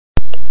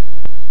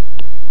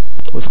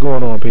What's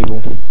going on,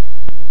 people?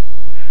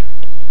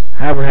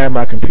 I haven't had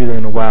my computer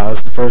in a while.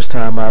 It's the first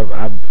time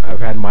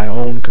I've had my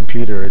own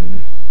computer in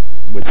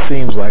what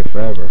seems like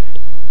forever.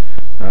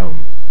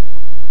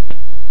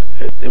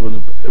 It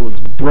was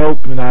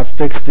broke, and I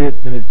fixed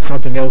it, and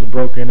something else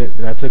broke in it,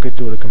 and I took it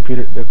to the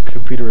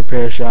computer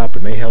repair shop,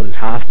 and they held it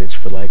hostage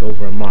for like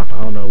over a month.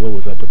 I don't know what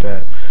was up with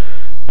that,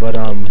 but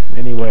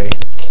anyway,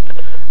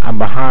 I'm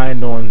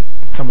behind on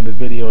some of the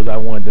videos I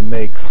wanted to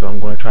make, so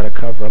I'm going to try to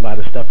cover a lot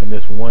of stuff in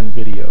this one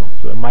video,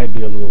 so it might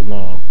be a little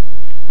long.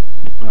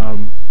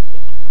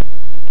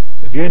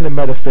 If you're into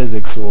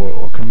metaphysics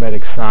or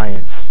Kemetic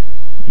science,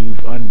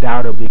 you've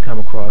undoubtedly come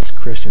across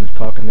Christians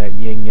talking that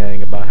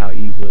yin-yang about how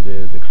evil it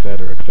is,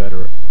 etc.,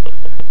 etc.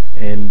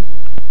 And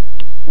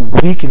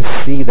we can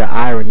see the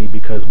irony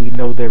because we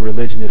know their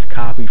religion is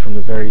copied from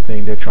the very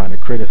thing they're trying to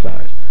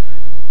criticize.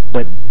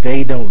 But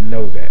they don't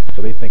know that,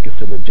 so they think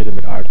it's a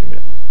legitimate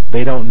argument.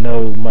 They don't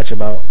know much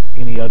about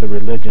any other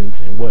religions,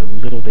 and what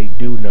little they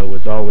do know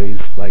is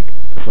always like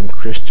some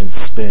Christian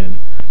spin.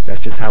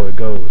 That's just how it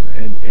goes.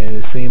 And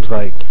it seems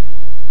like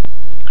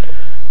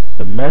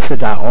the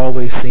message I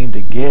always seem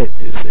to get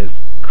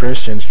is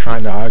Christians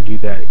trying to argue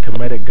that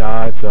Kemetic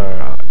gods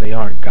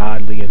aren't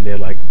godly and they're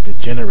like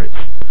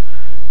degenerates.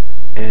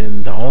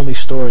 And the only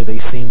story they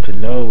seem to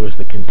know is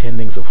the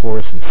contendings of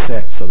Horus and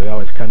Set, so they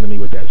always come to me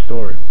with that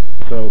story.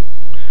 So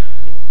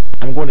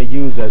I'm going to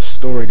use that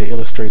story to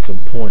illustrate some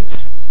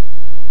points.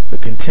 The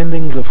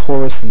contendings of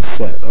Horus and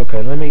Set.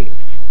 Okay,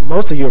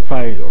 most of you are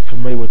probably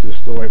familiar with this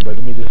story, but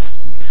let me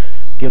just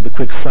give the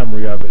quick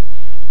summary of it.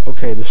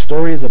 Okay, the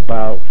story is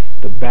about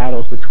the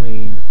battles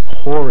between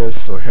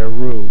Horus or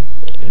Heru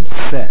and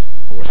Set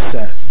or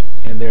Seth,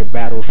 and their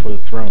battle for the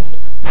throne.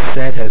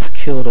 Set has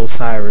killed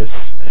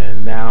Osiris,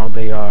 and now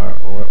they are,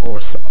 or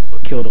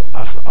killed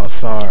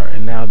Asar,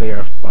 and now they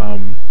are,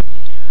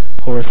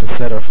 Horus and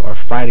Set are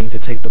fighting to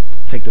take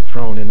the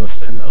throne in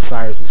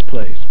Osiris's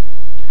place.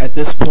 At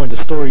this point, the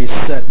story is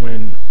set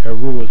when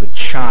Heru was a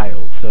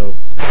child, so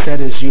Set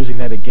is using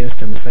that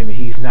against him and saying that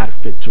he's not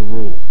fit to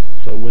rule.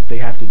 So what they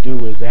have to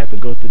do is they have to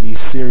go through these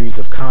series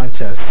of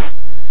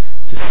contests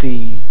to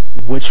see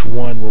which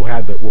one will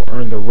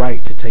earn the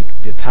right to take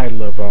the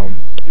title of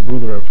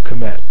ruler of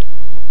Kemet.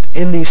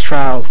 In these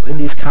trials, in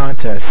these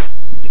contests,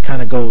 it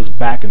kind of goes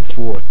back and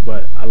forth,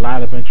 but a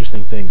lot of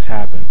interesting things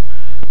happen.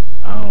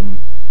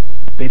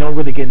 They don't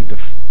really get into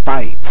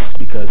fights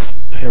because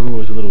Heru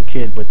is a little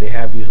kid, but they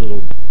have these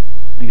little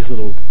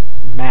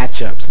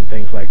matchups and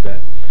things like that.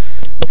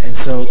 And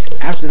so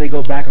after they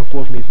go back and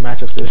forth in these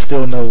matchups, there's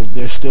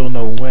still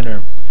no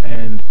winner.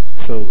 And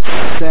so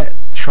Set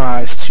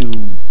tries to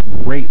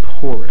rape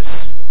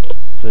Horus.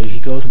 So he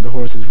goes into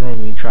Horus's room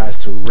and he tries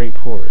to rape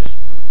Horus.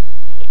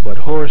 But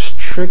Horus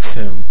tricks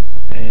him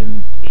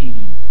and he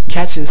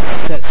catches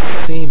Set's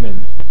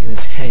semen in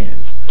his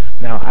hands.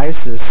 Now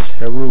Isis,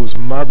 Heru's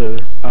mother,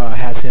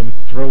 has him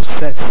throw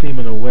Set's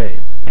semen away,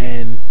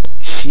 and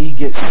she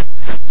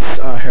gets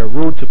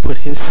Heru to put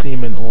his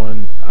semen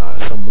on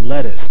some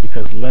lettuce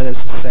because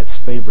lettuce is Set's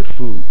favorite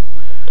food.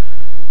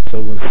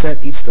 So when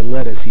Set eats the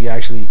lettuce, he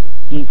actually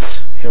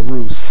eats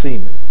Heru's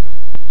semen.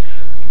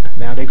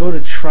 Now they go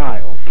to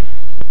trial,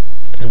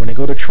 and when they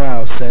go to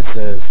trial, Set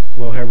says,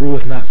 "Well, Heru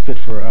is not fit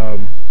for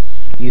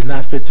he's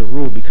not fit to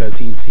rule because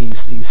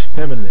he's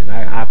feminine.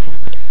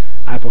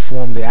 I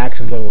perform the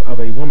actions of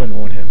a woman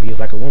on him. He is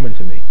like a woman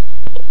to me."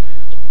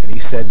 And he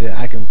said that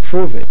I can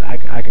prove it.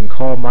 I can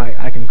call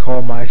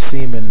my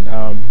semen.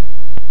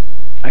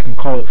 I can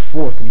call it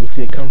forth, and you will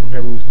see it come from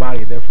Heru's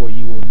body. Therefore,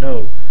 you will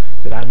know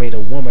that I made a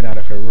woman out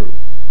of Heru.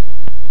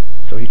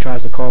 So he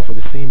tries to call for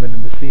the semen,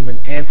 and the semen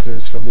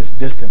answers from this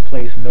distant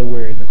place,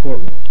 nowhere in the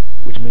courtroom,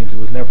 which means it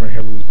was never in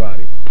Heru's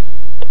body.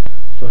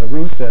 So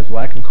Heru says,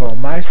 "Well, I can call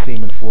my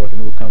semen forth,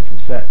 and it will come from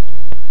Set."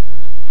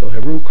 So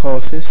Heru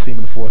calls his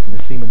semen forth, and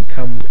the semen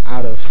comes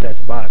out of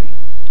Set's body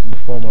in the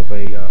form of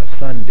a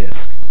sun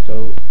disk.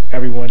 So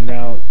everyone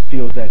now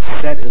feels that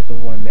Set is the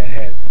one that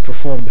had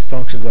performed the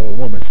functions of a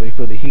woman. So they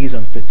feel that he's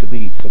unfit to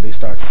lead. So they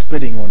start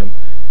spitting on him,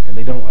 and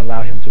they don't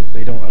allow him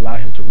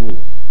to rule.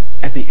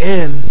 At the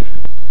end,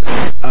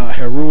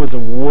 Heru is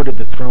awarded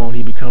the throne.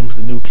 He becomes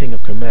the new king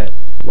of Kemet,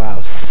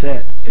 while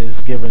Set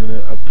is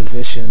given a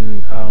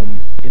position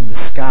in the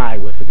sky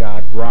with the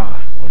god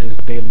Ra on his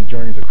daily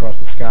journeys across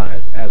the sky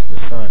as the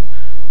sun.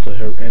 So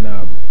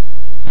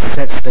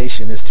Set's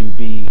station is to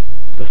be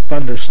the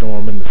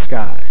thunderstorm in the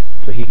sky.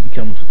 So he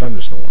becomes a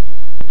thunderstorm,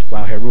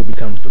 while Heru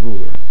becomes the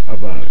ruler of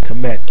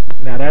Kemet.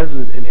 Now that is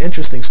an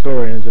interesting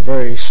story, and it's a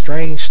very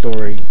strange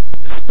story,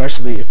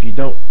 especially if you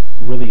don't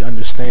really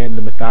understand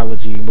the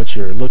mythology and what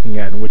you're looking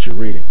at and what you're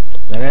reading.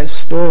 Now that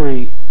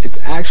story is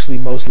actually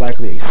most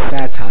likely a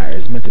satire.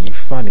 It's meant to be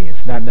funny.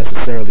 It's not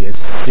necessarily a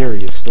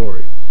serious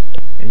story.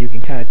 And you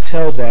can kind of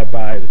tell that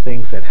by the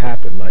things that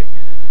happen. Like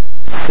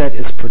Set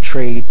is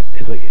portrayed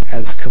as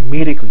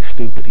comedically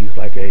stupid. He's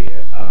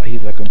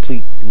a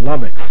complete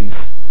lummox.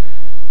 He's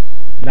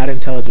not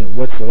intelligent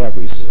whatsoever.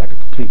 He's just like a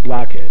complete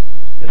blockhead.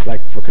 It's like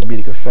for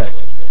comedic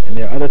effect. And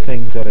there are other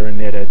things that are in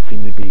there that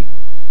seem to be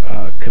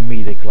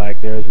comedic.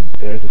 Like there's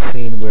a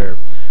scene where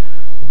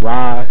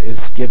Ra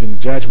is giving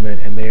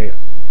judgment,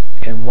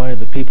 and one of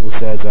the people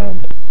says,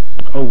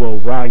 "Oh well,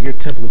 Ra, your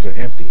temples are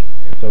empty."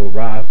 And so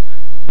Ra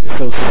is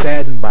so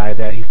saddened by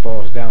that he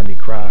falls down and he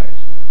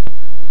cries.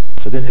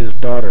 So then his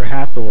daughter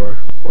Hathor,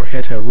 or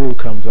Heru,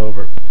 comes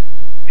over,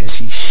 and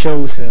she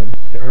shows him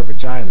her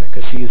vagina,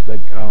 because she's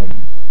like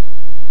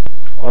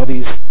all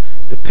these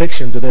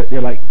depictions of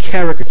they're like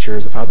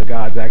caricatures of how the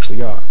gods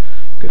actually are,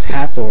 because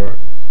Hathor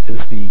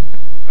is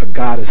a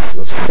goddess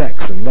of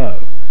sex and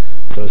love,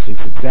 so it's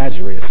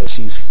exaggerated. So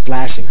she's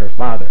flashing her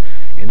father,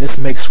 and this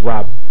makes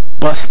Ra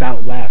bust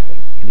out laughing,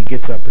 and he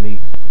gets up and he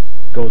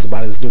goes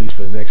about his duties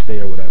for the next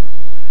day or whatever.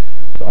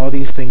 So all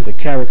these things are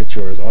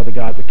caricatures. All the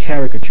gods are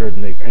caricatured,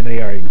 and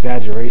they are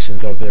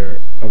exaggerations of their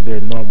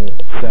normal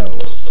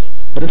selves.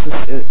 But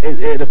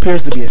it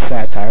appears to be a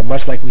satire,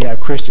 much like we have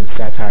Christian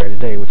satire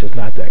today, which is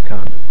not that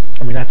common.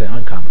 I mean, not that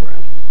uncommon,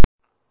 rather.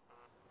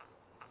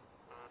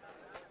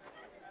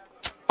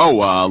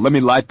 Oh, let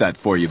me light that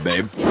for you,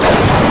 babe.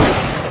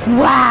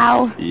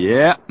 Wow!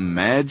 Yeah,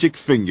 magic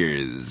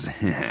fingers.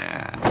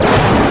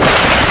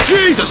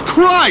 Jesus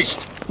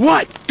Christ!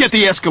 What? Get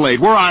the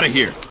Escalade. We're out of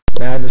here.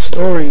 Now, in the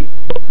story,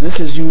 this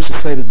is used to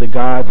say that the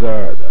gods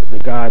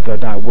are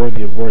not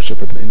worthy of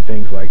worship and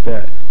things like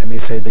that. And they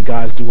say the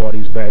gods do all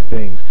these bad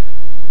things.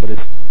 But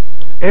it's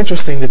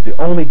interesting that the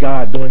only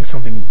god doing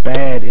something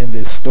bad in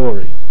this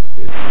story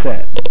is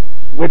Set,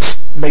 which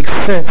makes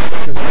sense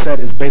since Set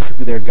is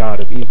basically their god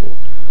of evil.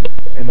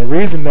 And the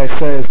reason that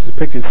Set is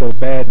depicted so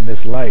bad in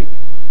this light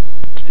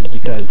is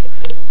because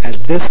at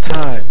this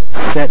time,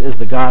 Set is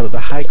the god of the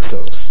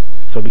Hyksos.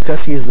 So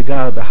because he is the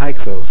god of the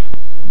Hyksos,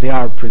 they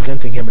are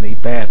presenting him in a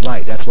bad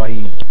light. That's why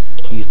he's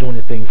doing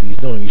the things he's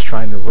doing. He's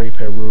trying to rape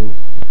Heru.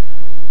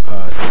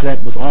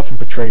 Set was often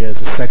portrayed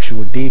as a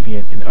sexual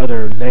deviant and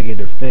other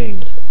negative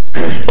things.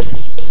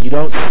 You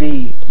don't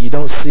see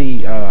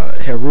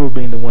Heru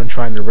being the one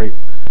trying to rape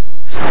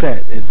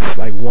Set. It's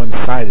like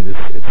one-sided.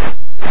 It's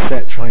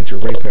Set trying to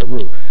rape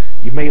Heru.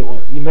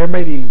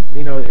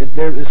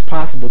 It's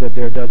possible that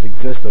there does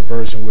exist a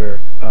version where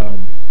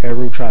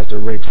Heru tries to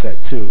rape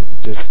Set too.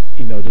 Just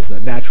a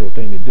natural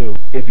thing to do.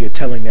 If you're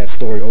telling that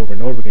story over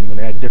and over again, you're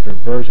going to add different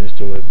versions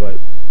to it. But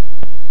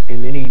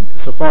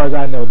so far as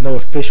I know, no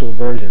official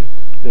version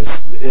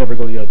does ever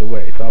go the other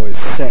way. It's always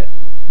Set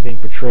being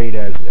portrayed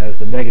as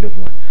the negative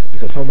one,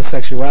 because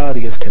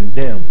homosexuality is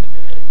condemned.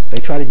 They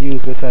try to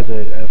use this as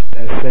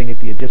saying that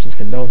the Egyptians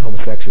condoned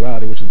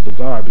homosexuality, which is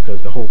bizarre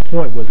because the whole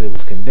point was it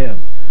was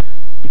condemned.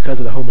 Because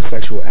of the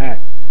homosexual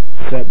act,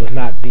 Set was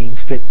not deemed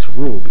fit to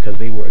rule because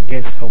they were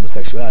against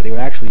homosexuality. They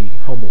were actually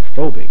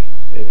homophobic,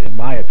 in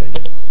my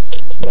opinion.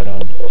 But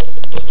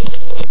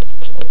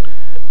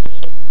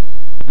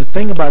the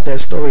thing about that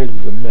story is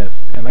it's a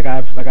myth, and like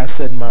I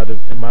said in my other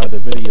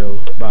video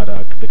about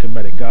the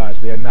Kemetic gods,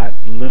 they are not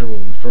literal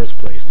in the first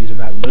place. These are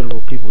not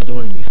literal people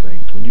doing these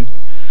things. When you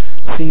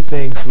see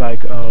things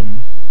like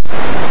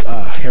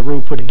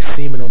Heru putting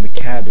semen on the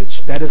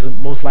cabbage, that is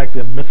most likely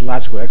a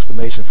mythological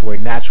explanation for a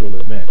natural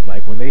event.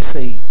 Like when they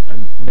say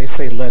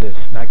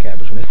lettuce, not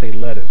cabbage, when they say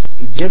lettuce,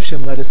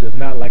 Egyptian lettuce is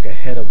not like a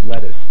head of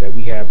lettuce that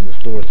we have in the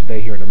stores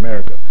today here in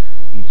America.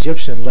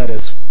 Egyptian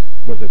lettuce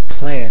was a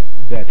plant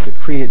that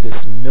secreted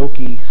this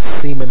milky,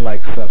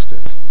 semen-like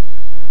substance.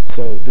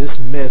 So this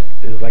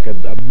myth is like a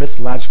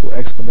mythological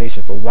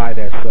explanation for why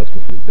that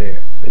substance is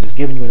there. They're just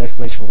giving you an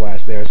explanation for why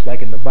it's there. It's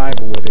like in the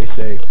Bible where they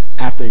say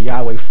after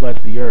Yahweh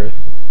floods the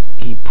earth,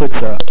 he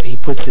puts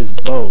his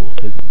bow,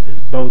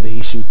 his bow that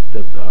he shoots,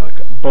 the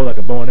bow like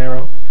a bow and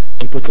arrow.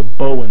 He puts a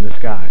bow in the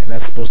sky, and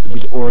that's supposed to be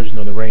the origin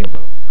of the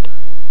rainbow.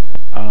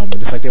 And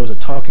just like there was a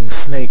talking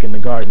snake in the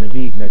Garden of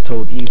Eden that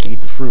told Eve to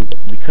eat the fruit,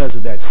 because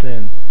of that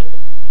sin,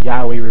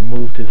 Yahweh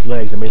removed his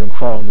legs and made him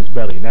crawl on his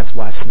belly, and that's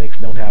why snakes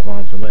don't have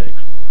arms and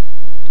legs.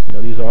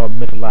 These are all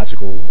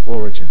mythological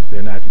origins.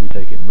 They're not to be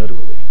taken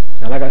literally.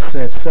 Now, like I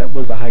said, Set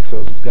was the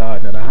Hyksos'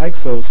 god. Now, the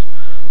Hyksos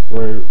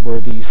were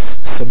these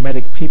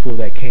Semitic people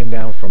that came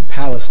down from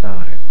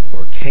Palestine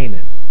or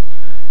Canaan.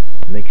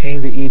 And they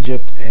came to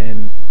Egypt,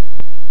 and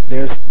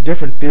there's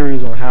different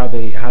theories on how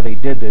they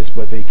did this,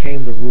 but they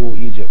came to rule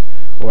Egypt,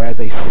 or as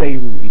they say,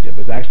 rule Egypt.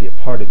 It's actually a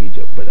part of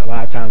Egypt, but a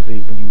lot of times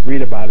when you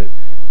read about it,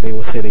 they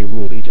will say they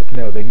ruled Egypt.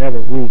 No, they never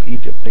ruled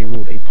Egypt. They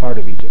ruled a part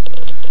of Egypt.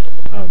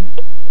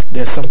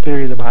 There's some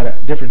theories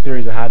about different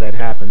theories of how that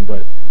happened,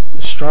 but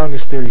the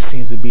strongest theory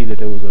seems to be that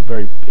it was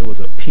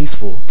a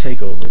peaceful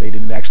takeover. They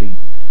didn't actually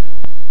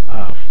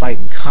fight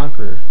and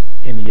conquer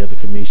any other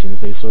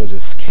commissions. They sort of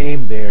just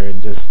came there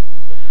and just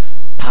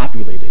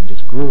populated and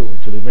just grew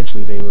until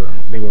eventually they were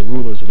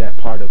rulers of that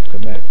part of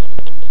Kemet.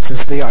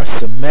 Since they are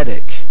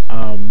Semitic,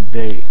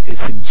 it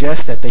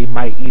suggests that they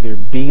might either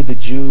be the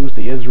Jews,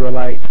 the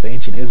Israelites, the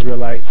ancient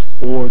Israelites,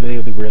 or they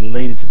were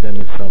related to them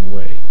in some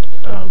way.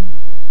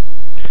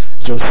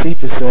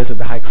 Josephus says that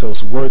the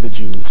Hyksos were the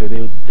Jews, so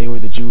they were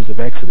the Jews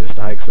of Exodus,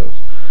 the Hyksos.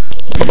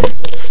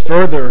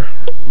 Further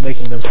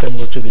making them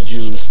similar to the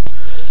Jews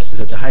is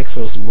that the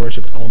Hyksos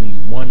worshipped only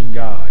one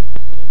god,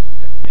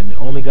 and the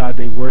only god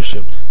they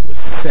worshipped was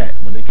Set.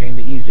 When they came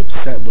to Egypt,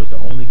 Set was the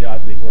only god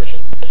they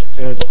worshipped.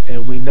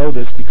 and we know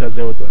this because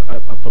there was a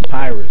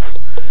papyrus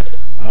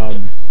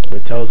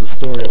that tells the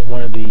story of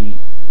one of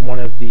the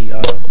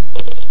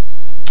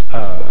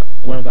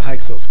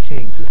Hyksos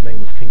kings. His name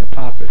was King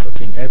Apophis, or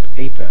King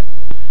Apep,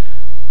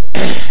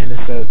 and it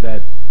says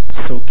that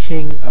so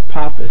King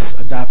Apophis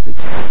adopted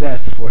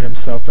Seth for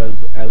himself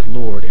as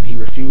Lord, and he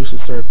refused to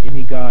serve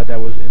any god that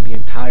was in the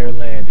entire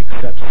land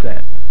except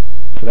Set.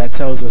 So that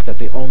tells us that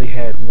they only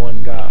had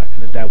one god,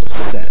 and that was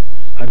Set.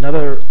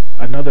 Another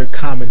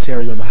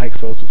commentary on the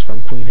Hyksos was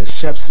from Queen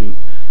Hatshepsut,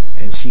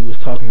 and she was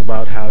talking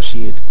about how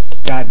she had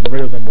gotten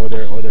rid of them or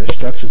their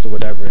structures or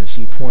whatever, and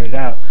she pointed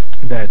out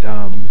that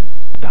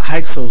the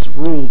Hyksos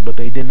ruled, but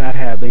they did not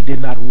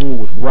rule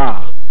with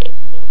Ra,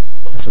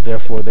 and so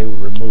therefore they were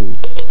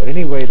removed. But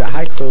anyway, the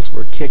Hyksos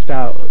were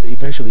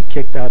eventually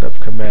kicked out of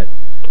Kemet,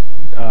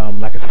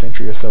 like a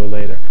century or so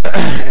later,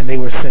 and they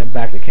were sent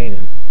back to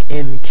Canaan.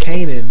 In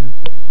Canaan,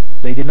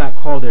 they did not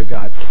call their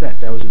god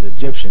Set. That was his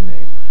Egyptian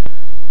name.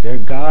 Their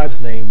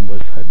god's name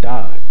was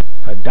Hadad.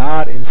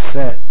 Hadad and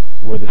Set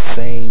were the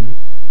same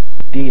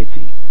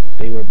deity.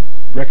 They were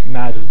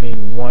recognized as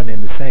being one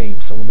and the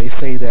same. So when they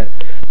say that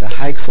the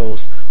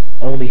Hyksos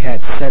only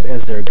had Set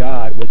as their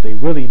god, what they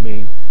really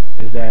mean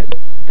is that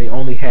they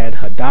only had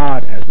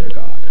Hadad as their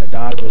god.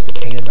 Hadad was the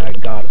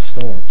Canaanite god of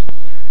storms,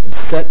 and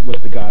Set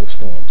was the god of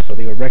storms. So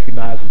they were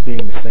recognized as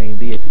being the same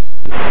deity.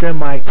 The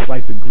Semites,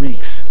 like the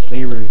Greeks,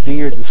 they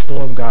revered the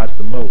storm gods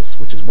the most,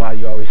 which is why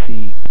you always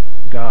see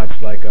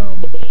gods like you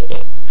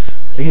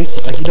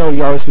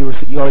always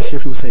hear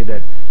people say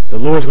that the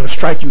Lord's going to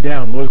strike you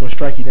down. The Lord's going to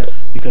strike you down,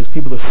 because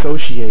people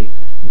associate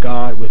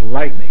God with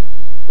lightning,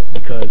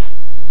 because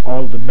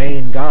all of the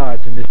main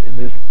gods in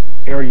this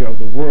area of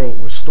the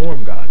world were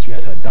storm gods. You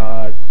had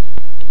Hadad.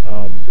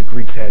 The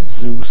Greeks had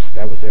Zeus.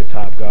 That was their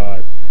top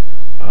god.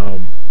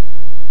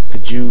 The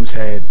Jews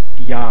had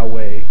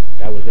Yahweh.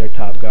 That was their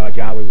top god.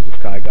 Yahweh was a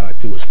sky god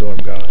too, a storm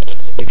god.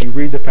 If you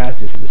read the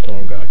passages, he's a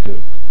storm god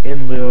too.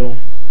 Enlil,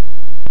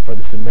 for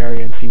the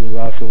Sumerians, he was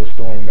also a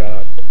storm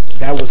god.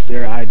 That was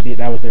their idea.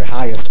 That was their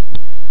highest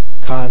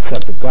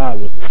concept of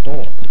God, was the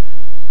storm.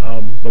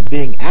 But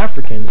being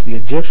Africans, the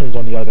Egyptians,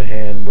 on the other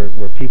hand,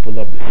 were people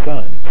of the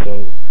sun.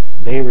 So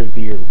they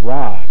revered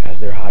Ra as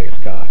their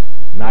highest god,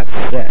 not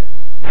Set.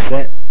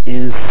 Set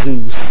is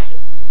Zeus,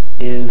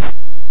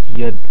 is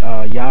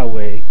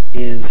Yahweh,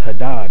 is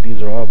Hadad.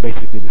 These are all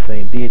basically the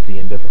same deity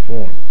in different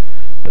forms.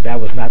 But that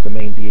was not the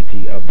main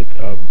deity of the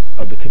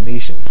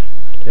Kemetians.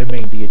 Their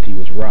main deity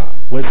was Ra.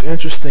 What's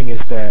interesting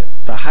is that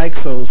the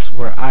Hyksos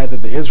were either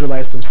the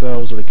Israelites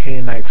themselves or the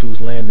Canaanites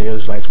whose land the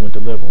Israelites went to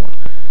live on.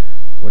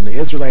 When the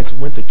Israelites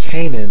went to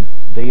Canaan,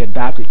 they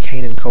adopted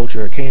Canaan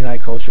culture,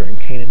 Canaanite culture, and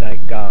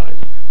Canaanite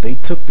gods. They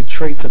took the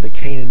traits of the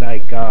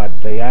Canaanite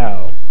god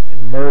Baal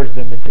and merged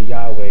them into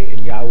Yahweh,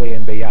 and Yahweh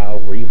and Baal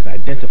were even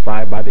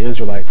identified by the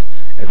Israelites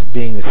as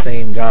being the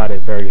same god at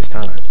various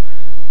times.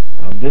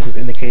 This is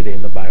indicated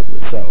in the Bible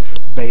itself.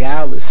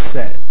 Baal is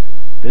Set.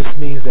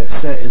 This means that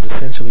Set is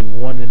essentially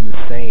one and the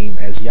same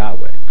as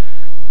Yahweh.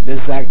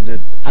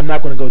 I'm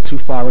not going to go too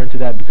far into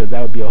that, because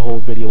that would be a whole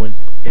video in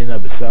and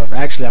of itself.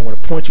 Actually, I'm going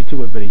to point you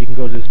to a video. You can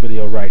go to this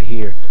video right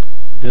here.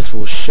 This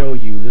will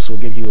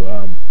give you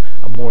a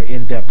more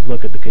in-depth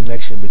look at the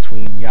connection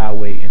between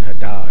Yahweh and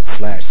Hadad /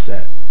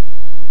 Set.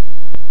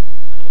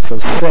 So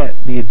Set,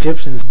 the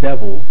Egyptians'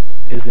 devil,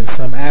 is in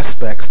some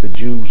aspects the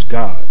Jews'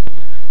 god.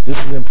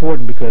 This is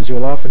important because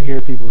you'll often hear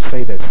people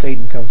say that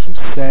Satan comes from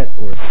Set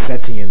or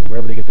Setian,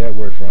 wherever they get that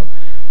word from.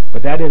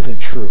 But that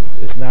isn't true.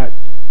 It's not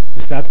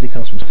that he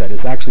comes from Set.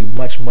 It's actually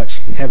much, much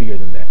heavier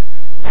than that.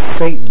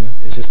 Satan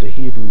is just a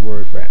Hebrew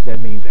word that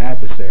means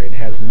adversary, and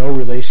has no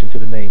relation to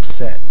the name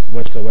Set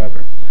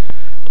whatsoever.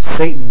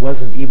 Satan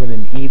wasn't even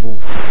an evil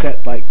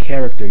Set-like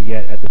character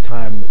yet at the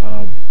time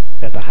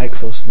that the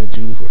Hyksos and the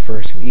Jews were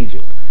first in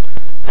Egypt.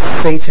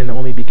 Satan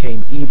only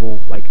became evil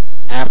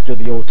after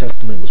the Old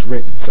Testament was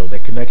written, so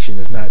that connection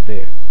is not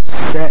there.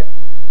 Set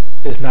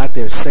is not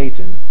their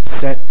Satan.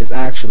 Set is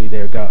actually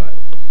their god.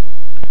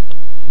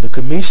 The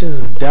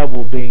Kemetians'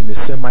 devil being the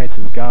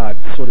Semites'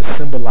 god sort of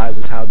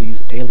symbolizes how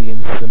these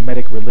alien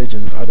Semitic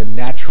religions are the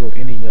natural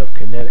enemy of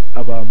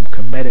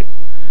Kemetic,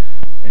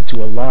 and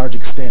to a large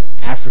extent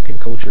African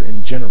culture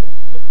in general.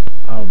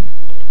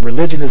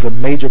 Religion is a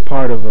major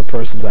part of a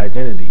person's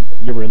identity.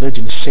 Your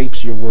religion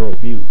shapes your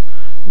worldview.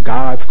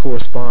 Gods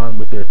correspond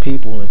with their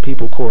people, and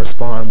people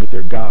correspond with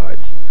their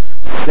gods.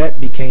 Set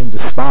became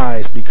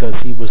despised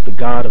because he was the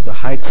god of the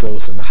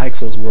Hyksos, and the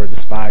Hyksos were a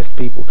despised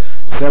people.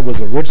 Set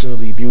was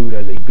originally viewed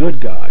as a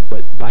good god,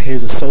 but by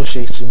his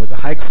association with the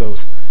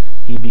Hyksos,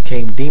 he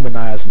became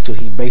demonized until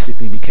he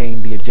basically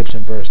became the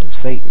Egyptian version of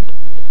Satan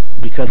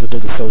because of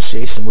his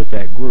association with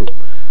that group.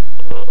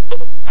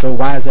 So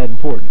why is that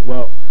important?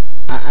 Well,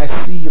 I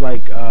see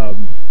like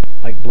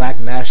black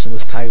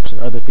nationalist types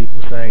and other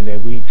people saying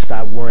that we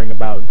stop worrying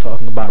about and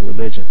talking about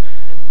religion.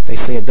 They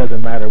say it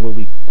doesn't matter what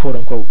we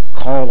quote-unquote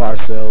call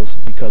ourselves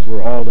because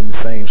we're all in the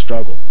same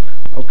struggle.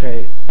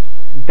 Okay,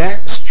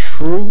 that's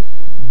true,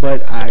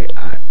 but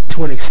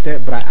to an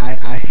extent, but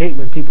I hate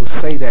when people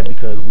say that,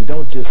 because we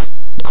don't just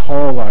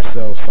call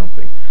ourselves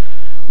something.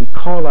 we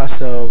call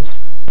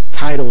ourselves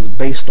titles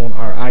based on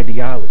our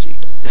ideology.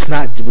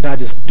 We're not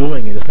just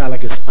doing it. It's not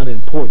like it's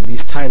unimportant.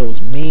 These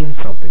titles mean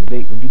something.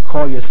 When you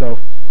call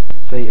yourself,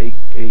 say,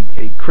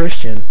 a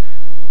Christian,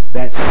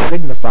 that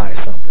signifies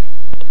something.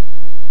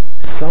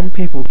 Some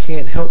people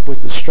can't help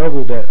with the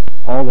struggle that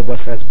all of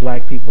us as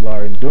black people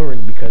are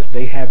enduring because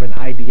they have an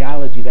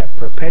ideology that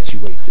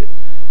perpetuates it.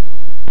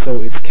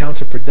 So it's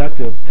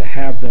counterproductive to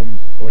have them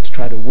or to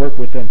try to work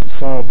with them to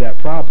solve that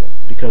problem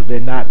because they're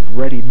not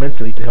ready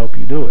mentally to help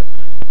you do it.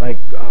 Like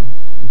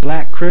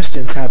black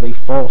Christians have a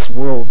false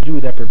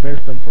worldview that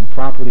prevents them from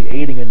properly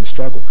aiding in the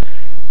struggle.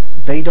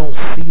 They don't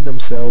see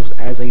themselves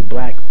as a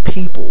black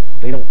people.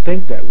 They don't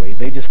think that way.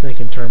 They just think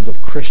in terms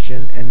of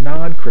Christian and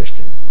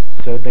non-Christian.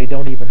 So they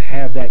don't even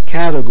have that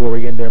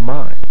category in their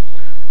mind.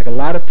 Like a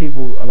lot of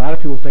people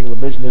think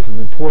religion isn't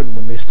important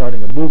when they're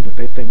starting a movement.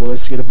 They think, well,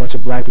 let's get a bunch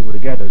of black people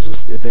together.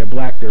 Just if they're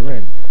black, they're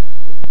in.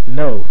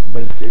 No,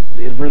 but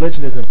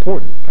religion is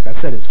important. Like I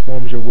said, it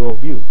forms your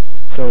worldview.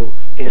 So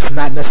it's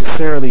not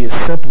necessarily as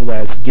simple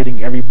as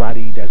getting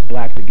everybody that's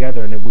black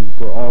together and then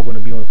we're all going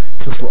to be on.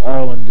 Since we're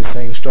all in the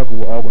same struggle,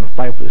 we're all going to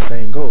fight for the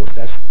same goals.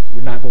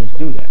 We're not going to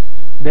do that.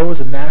 There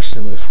was a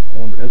nationalist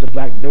on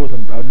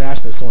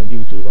nationalist on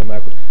YouTube.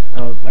 I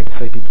don't like to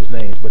say people's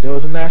names, but there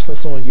was a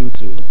nationalist on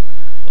YouTube,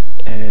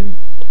 and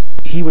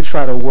he would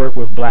try to work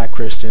with black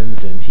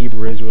Christians and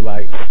Hebrew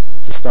Israelites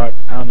to start.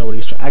 I don't know what he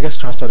was trying. I guess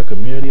trying to start a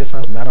community or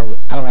something. I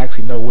don't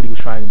actually know what he was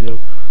trying to do,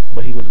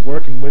 but he was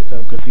working with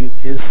them because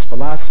his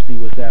philosophy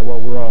was that,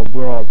 well,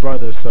 we're all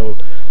brothers, so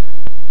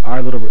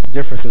our little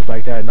differences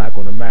like that are not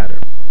going to matter.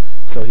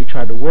 So he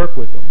tried to work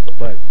with them,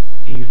 but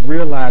he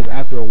realized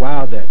after a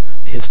while that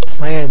his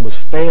plan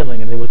was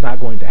failing and it was not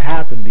going to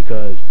happen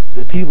because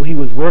the people he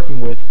was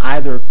working with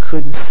either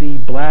couldn't see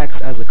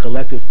blacks as a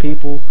collective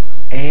people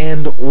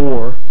and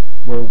or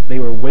they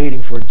were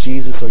waiting for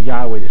Jesus or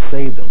Yahweh to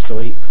save them. So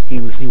he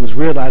was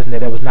realizing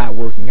that was not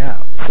working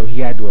out. So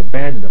he had to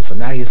abandon them. So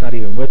now he's not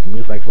even with them.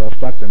 He's like, well,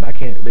 fuck them. I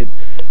can't.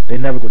 They're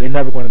never going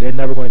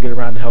to get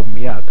around to helping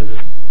me out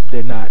because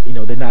their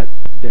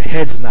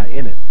heads are not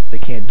in it. They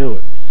can't do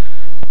it.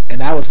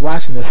 And I was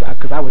watching this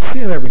because I would see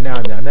him every now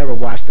and then. I never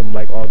watched him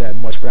like all that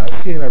much, but I would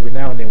see him every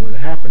now and then when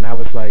it happened. I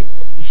was like,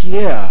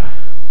 yeah,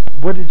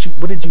 what did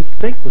you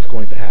think was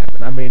going to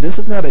happen? I mean, this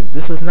is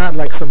not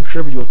like some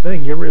trivial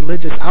thing. Your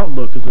religious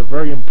outlook is a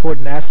very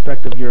important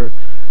aspect of your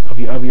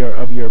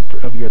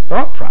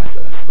thought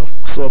process.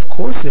 So of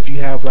course, if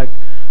you have like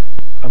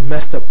a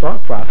messed up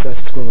thought process,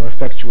 it's going to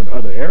affect you in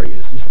other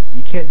areas.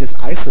 You can't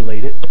just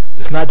isolate it.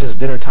 It's not just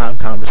dinner time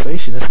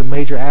conversation. It's a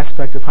major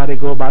aspect of how they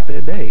go about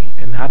their day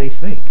and how they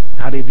think,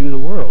 how they view the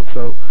world.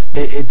 So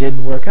it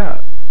didn't work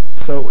out.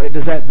 So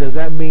does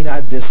that mean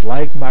I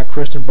dislike my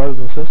Christian brothers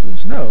and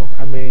sisters? No.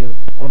 I mean,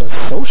 on a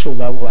social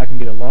level, I can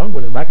get along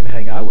with them. I can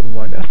hang out with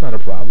one. That's not a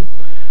problem.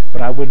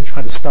 But I wouldn't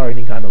try to start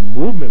any kind of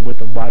movement with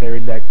them while they're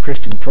in that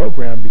Christian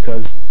program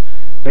because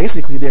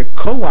basically they're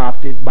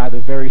co-opted by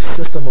the very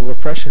system of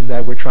oppression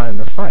that we're trying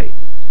to fight.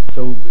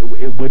 So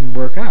it wouldn't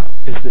work out.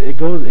 It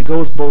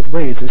goes both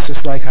ways. It's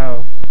just like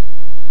how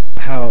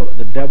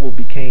the devil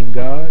became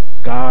God,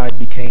 God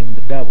became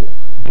the devil.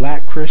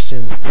 Black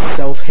Christians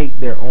self-hate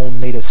their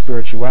own native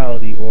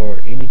spirituality or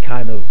any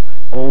kind of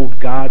old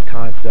God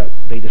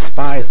concept. They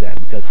despise that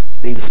because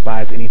they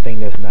despise anything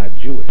that's not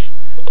Jewish.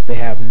 They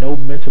have no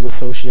mental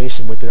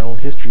association with their own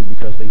history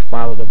because they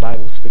follow the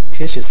Bible's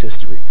fictitious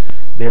history.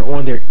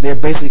 They're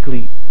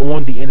basically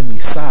on the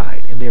enemy's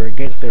side and they're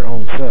against their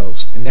own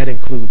selves, and that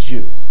includes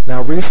you.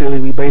 Now recently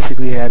we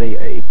basically had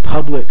a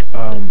public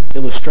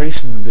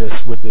illustration of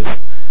this with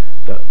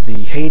the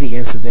Haiti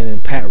incident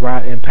and Pat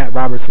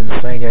Robertson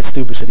saying that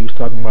stupid shit he was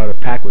talking about a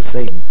pact with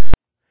Satan.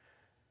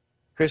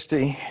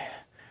 Christy,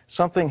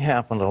 something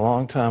happened a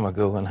long time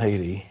ago in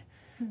Haiti,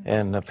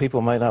 and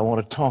people might not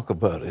want to talk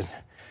about it.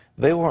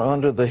 They were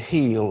under the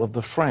heel of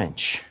the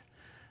French.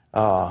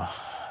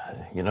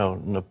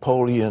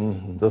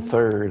 Napoleon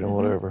III and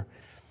whatever.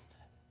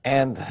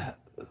 And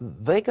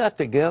they got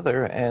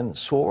together and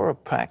swore a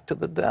pact to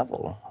the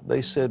devil.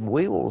 They said,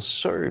 we will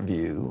serve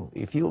you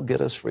if you'll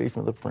get us free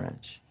from the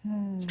French.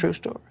 It's a true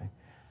story.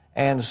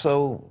 And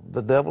so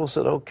the devil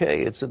said, okay,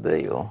 it's a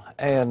deal.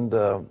 And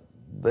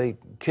they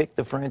kicked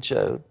the French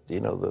out.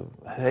 The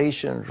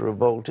Haitians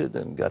revolted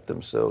and got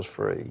themselves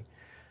free.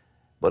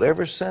 But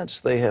ever since,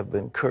 they have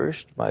been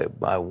cursed by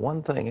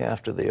one thing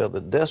after the other,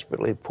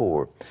 desperately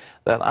poor.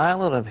 That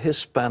island of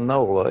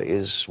Hispaniola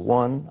is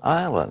one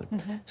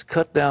island. It's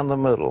cut down the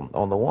middle.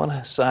 On the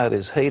one side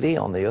is Haiti,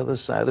 on the other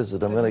side is the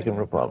Dominican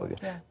Republic.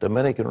 Yeah.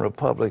 Dominican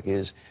Republic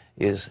is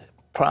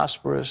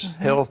prosperous,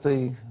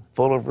 healthy,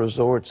 full of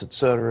resorts,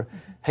 etc.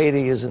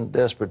 Haiti is in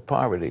desperate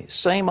poverty.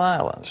 Same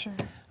island.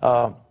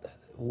 Sure.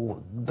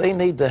 They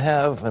need to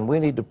have, and we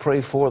need to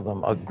pray for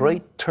them, a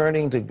great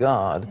turning to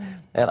God.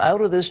 And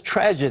out of this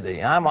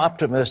tragedy, I'm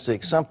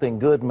optimistic something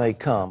good may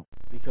come.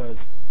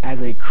 Because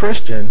as a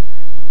Christian,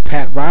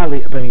 Pat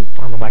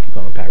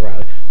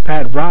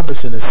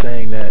Robertson is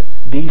saying that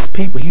these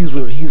people,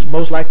 he's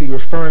most likely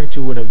referring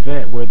to an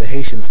event where the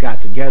Haitians got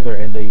together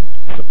and they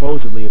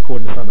supposedly,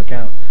 according to some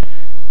accounts,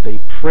 they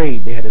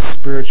prayed. They had a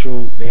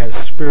spiritual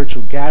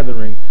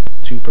gathering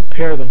to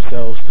prepare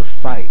themselves to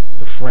fight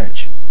the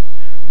French.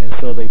 And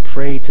so they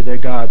prayed to their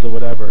gods or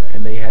whatever,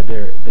 and they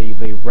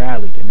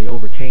rallied and they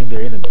overcame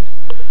their enemies.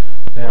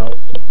 Now,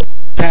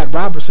 Pat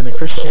Robertson and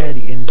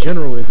Christianity in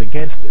general is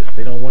against this.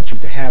 They don't want you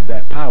to have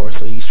that power,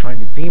 so he's trying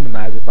to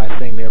demonize it by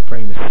saying they're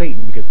praying to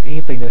Satan, because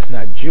anything that's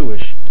not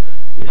Jewish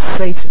is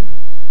Satan.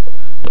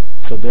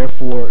 So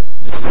therefore,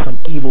 this is some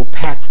evil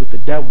pact with the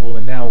devil,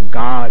 and now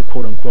God,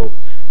 quote unquote,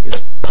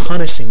 is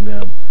punishing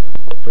them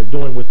for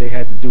doing what they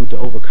had to do to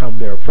overcome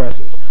their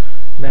oppressors.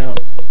 Now,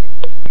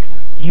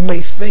 you may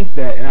think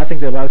that, and I think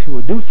that a lot of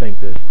people do think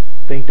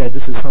that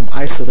this is some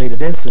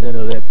isolated incident,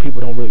 or that people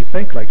don't really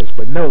think like this.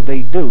 But no,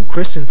 they do.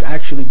 Christians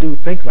actually do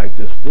think like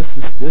this. This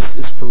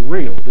is for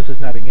real. This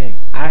is not a game.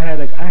 I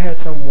had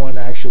someone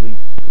actually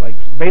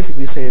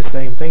basically say the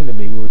same thing to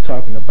me. We were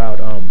talking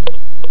about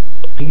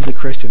he's a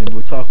Christian, and we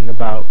were talking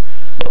about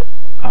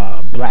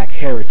black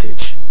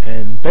heritage,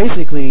 and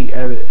basically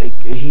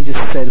he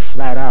just said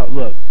flat out,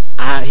 look,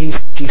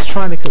 he's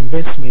trying to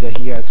convince me that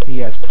he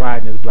has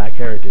pride in his black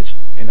heritage,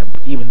 and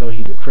even though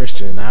he's a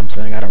Christian, and I'm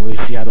saying I don't really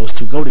see how those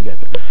two go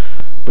together.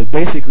 But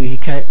basically,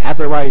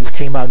 after he just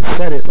came out and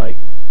said it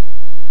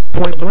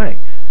point blank.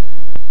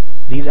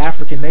 These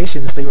African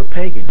nations, they were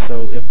pagan,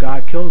 so if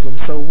God kills them,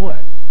 so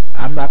what?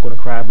 I'm not going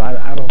to cry about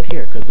it. I don't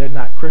care, because they're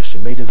not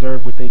Christian. They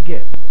deserve what they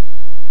get.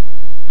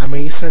 I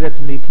mean, he said that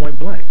to me point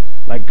blank,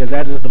 because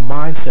that is the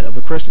mindset of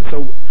a Christian.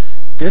 So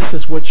this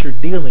is what you're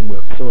dealing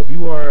with. So if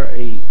you are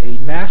a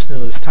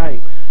nationalist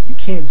type, you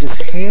can't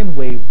just hand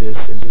wave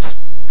this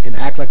and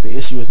act like the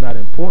issue is not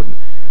important.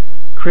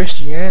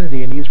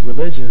 Christianity and these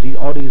religions,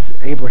 all these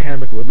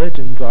Abrahamic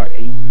religions, are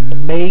a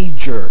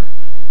major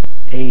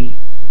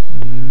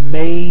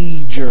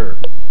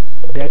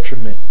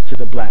detriment to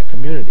the black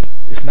community.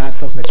 It's not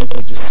something that you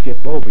can just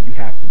skip over. You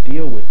have to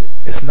deal with it.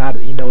 It's not,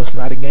 it's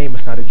not a game.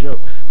 It's not a joke.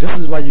 This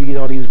is why you get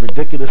all these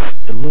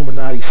ridiculous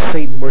Illuminati,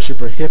 Satan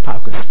worshiper,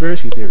 hip-hop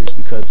conspiracy theories,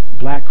 because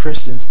black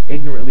Christians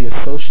ignorantly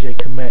associate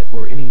Kemet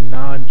or any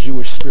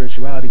non-Jewish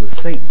spirituality with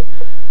Satan,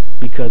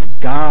 because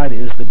God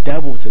is the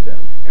devil to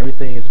them.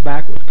 Everything is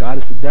backwards. God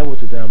is the devil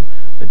to them.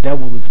 The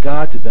devil is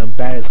God to them.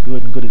 Bad is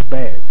good and good is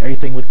bad.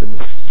 Everything with them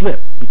is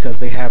flipped, because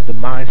they have the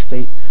mind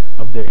state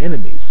of their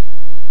enemies.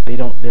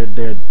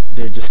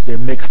 They're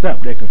mixed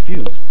up. They're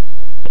confused.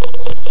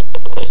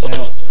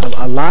 Now,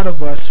 a lot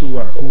of us who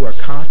are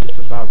conscious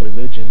about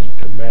religion,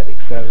 Kemet,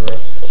 etc.,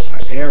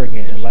 are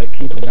arrogant and like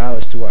keeping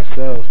knowledge to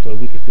ourselves so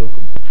we can feel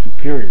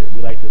superior.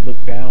 We like to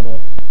look down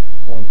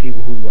on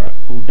people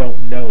who don't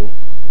know,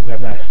 who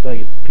have not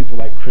studied. People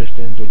like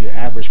Christians, or your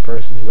average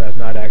person who has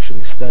not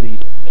actually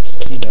studied,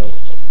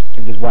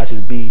 and just watches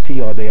BET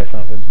all day or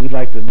something. We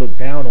like to look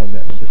down on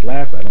them and just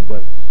laugh at them.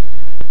 But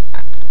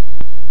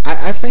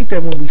I think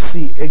that when we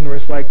see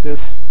ignorance like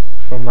this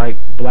from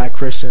black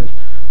Christians,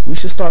 we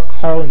should start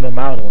calling them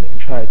out on it and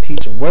try to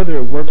teach them, whether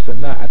it works or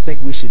not. I think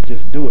we should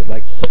just do it.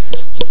 Like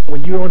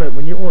when you're on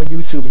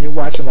YouTube and you're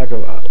watching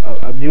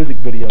a music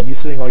video and you're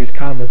seeing all these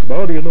comments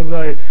about the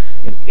Illuminati,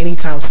 and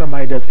anytime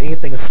somebody does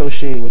anything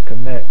associated with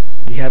Kemet,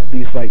 you have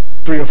these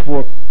 3 or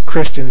 4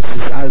 Christians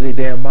just out of their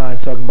damn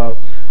mind talking about,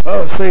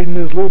 oh, Satan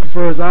is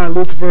Lucifer's eye,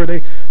 Lucifer,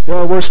 they're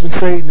all worshiping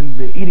Satan and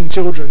they're eating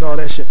children and all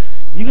that shit.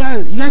 You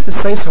got to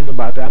say something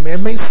about that. I mean,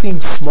 it may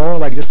seem small,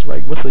 what's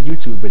a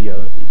YouTube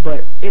video,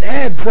 but it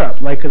adds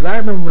up. Because I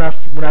remember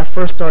when I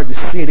first started to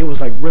see it, it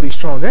was really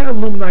strong. That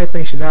Illuminati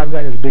thing should not have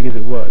gotten as big as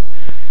it was.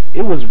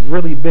 It was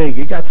really big.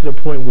 It got to the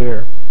point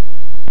where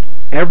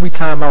every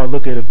time I would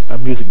look at a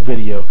music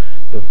video,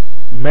 the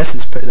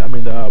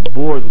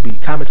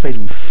comments page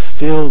would be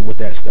filled with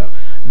that stuff.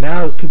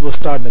 Now people are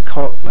starting to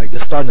they're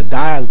starting to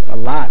die a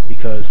lot,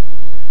 because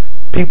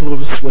people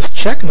was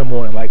checking them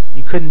on it.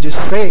 You couldn't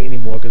just say it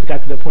anymore, because it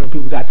got to the point where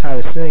people got tired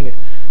of saying it.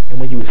 And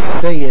when you would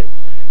say it,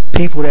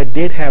 people that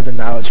did have the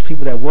knowledge,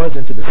 people that was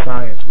into the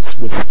science,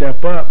 would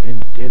step up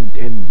and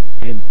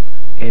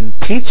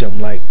teach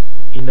them,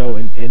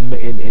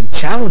 and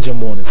challenge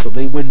them on it, so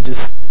they wouldn't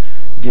just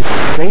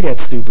say that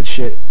stupid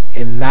shit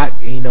and not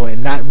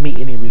meet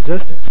any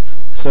resistance.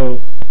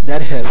 So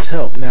that has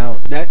helped. Now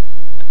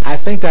I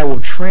think that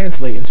will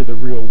translate into the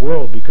real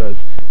world,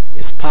 because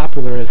as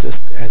popular as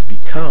this has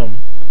become,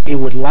 it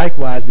would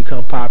likewise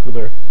become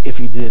popular if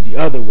you did it the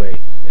other way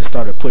and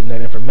started putting that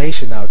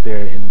information out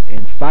there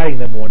and fighting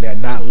them on that,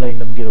 not letting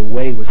them get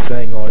away with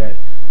saying all that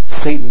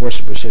Satan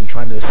worshiper shit and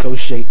trying to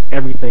associate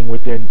everything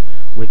with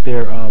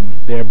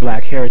their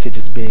black heritage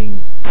as being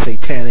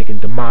satanic and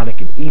demonic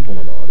and evil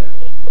and all that.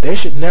 There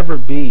should never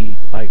be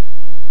like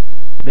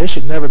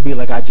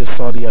I just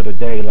saw the other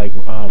day,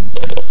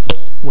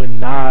 when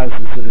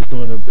Nas is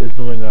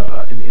doing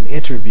an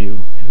interview,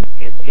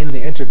 and in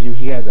the interview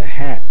he has a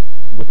hat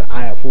with the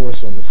Eye of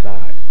Horus on the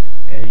side,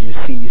 and you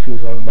see these people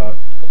talking about,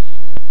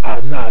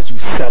 Nas, you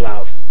sell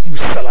out, you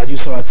sell out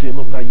to the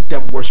Illuminati, you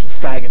devil worshiping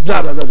faggot,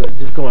 blah blah blah, blah,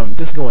 just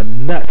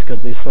going nuts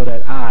because they saw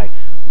that eye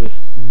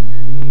with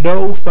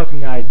no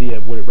fucking idea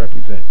of what it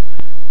represents.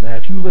 Now,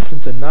 if you listen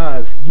to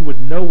Nas, you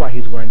would know why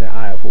he's wearing that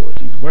Eye of Horus.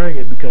 He's wearing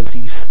it because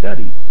he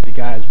studied. The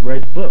guy's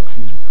read books.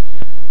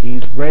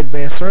 He's read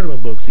Van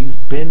Sertima books. He's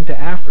been to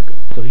Africa,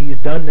 so he's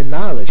done the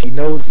knowledge. He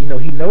knows, he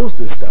knows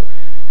this stuff.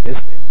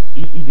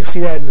 You can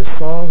see that in the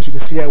songs. You can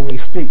see that when he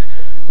speaks.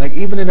 Like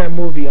even in that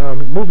movie,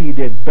 he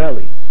did,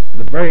 Belly.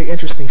 There's a very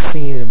interesting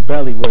scene in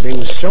Belly where they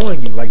was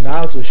showing you, like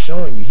Nas was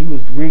showing you, he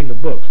was reading the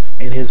books,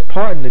 and his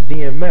partner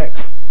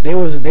DMX, they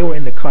were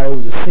in the car. It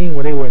was a scene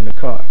where they were in the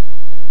car,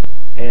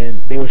 and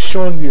they were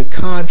showing you the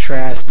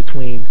contrast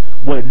between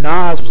what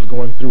Nas was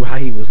going through, how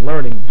he was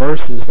learning,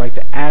 versus like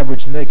the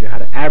average nigga, how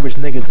the average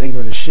nigga is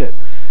ignorant as shit.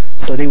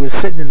 So they were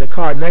sitting in the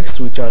car next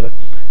to each other,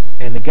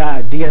 and the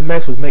guy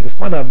DMX was making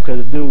fun of him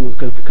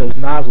because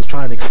Nas was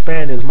trying to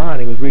expand his mind.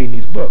 He was reading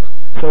these books.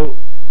 So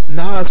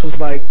Nas was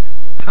like,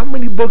 how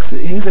many books?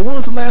 He said, when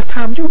was the last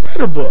time you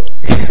read a book?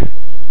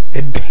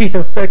 And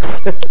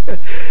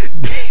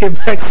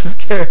DMX's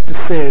character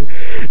said,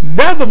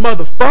 never,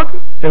 motherfucker.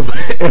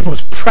 And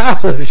was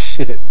proud of the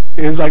shit.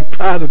 It was like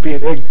proud of being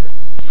ignorant.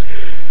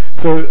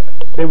 So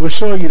they were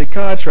showing you the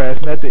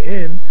contrast, and at the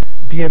end,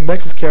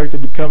 DMX's character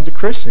becomes a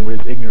Christian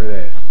with his ignorant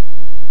ass.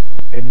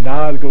 And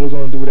Nas goes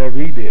on to do whatever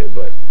he did,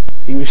 but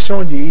he was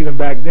showing you even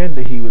back then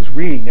that he was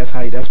reading.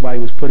 That's why he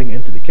was putting it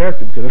into the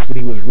character, because that's what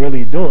he was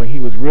really doing.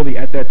 He was really,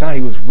 at that time,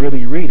 he was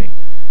really reading.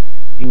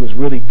 He was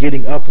really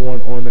getting up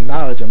on the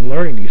knowledge and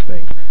learning these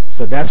things.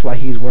 So that's why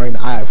he's wearing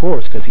the Eye of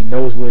Horus, because he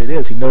knows what it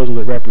is. He knows what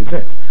it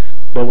represents.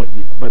 But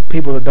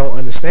people that don't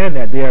understand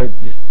that, they are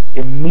just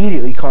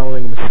immediately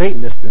calling him a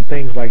Satanist and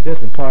things like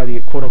this, and part of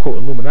the quote-unquote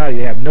Illuminati.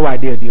 They have no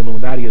idea what the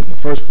Illuminati is in the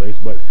first place,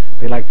 but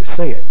they like to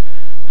say it.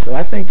 So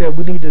I think that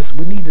we need to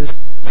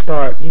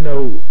start,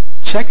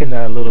 checking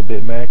that a little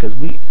bit, man, because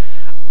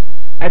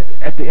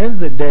at the end of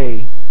the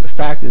day, the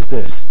fact is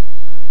this: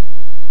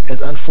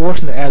 as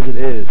unfortunate as it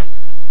is,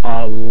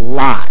 a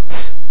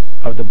lot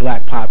of the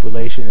black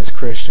population is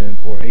Christian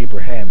or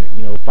Abrahamic,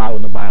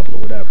 following the Bible or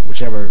whatever,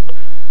 whichever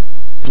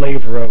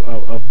flavor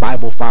of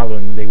Bible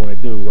following they want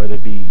to do, whether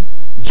it be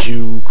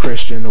Jew,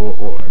 Christian,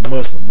 or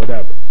Muslim,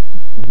 whatever.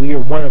 We are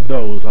one of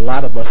those. A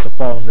lot of us have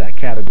fallen into that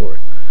category.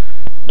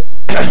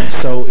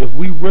 So if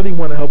we really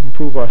want to help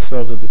improve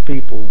ourselves as a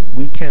people,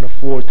 we can't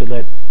afford to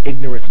let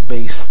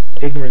ignorance-based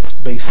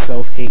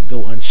self-hate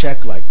go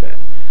unchecked like that.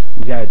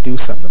 We got to do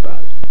something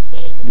about it.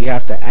 We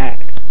have to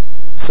act.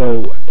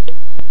 So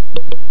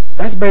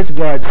that's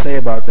basically what I'd say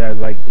about that.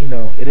 Is like,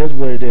 it is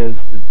what it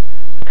is. The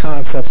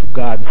concepts of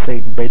God and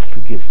Satan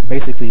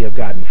basically have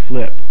gotten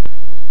flipped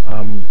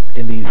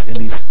in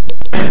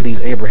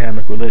these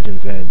Abrahamic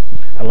religions, and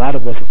a lot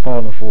of us are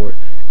falling for it.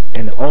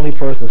 And the only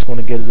person that's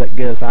going to get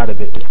us out of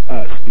it is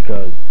us,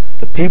 because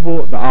the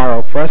people, our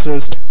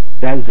oppressors,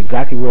 that is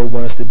exactly where they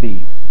want us to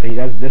be.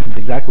 This is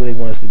exactly where they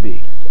want us to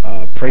be,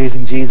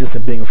 praising Jesus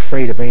and being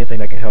afraid of anything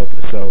that can help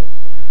us. So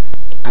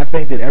I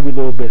think that every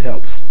little bit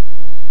helps.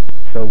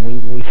 So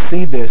when we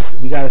see this,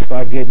 we got to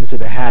start getting into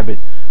the habit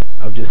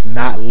of just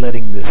not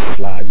letting this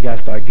slide. You got to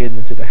start getting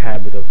into the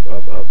habit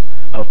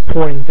of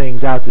pointing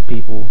things out to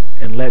people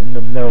and letting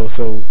them know,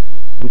 so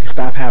we can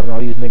stop having all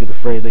these niggas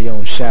afraid of their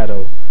own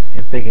shadow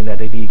and thinking that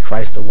they need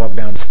Christ to walk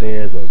down the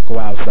stairs or go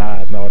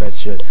outside and all that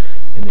shit,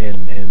 and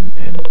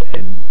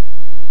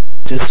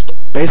just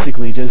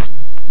basically just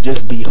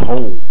be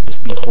whole.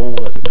 Just be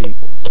whole as a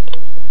people. So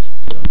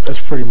that's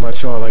pretty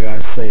much all I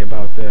gotta say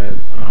about that.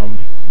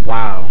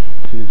 Wow.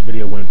 See, this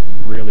video went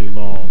really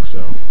long,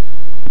 so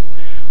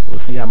we'll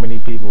see how many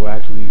people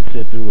actually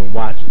sit through and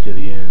watch it to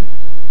the end.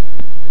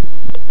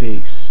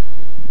 Peace.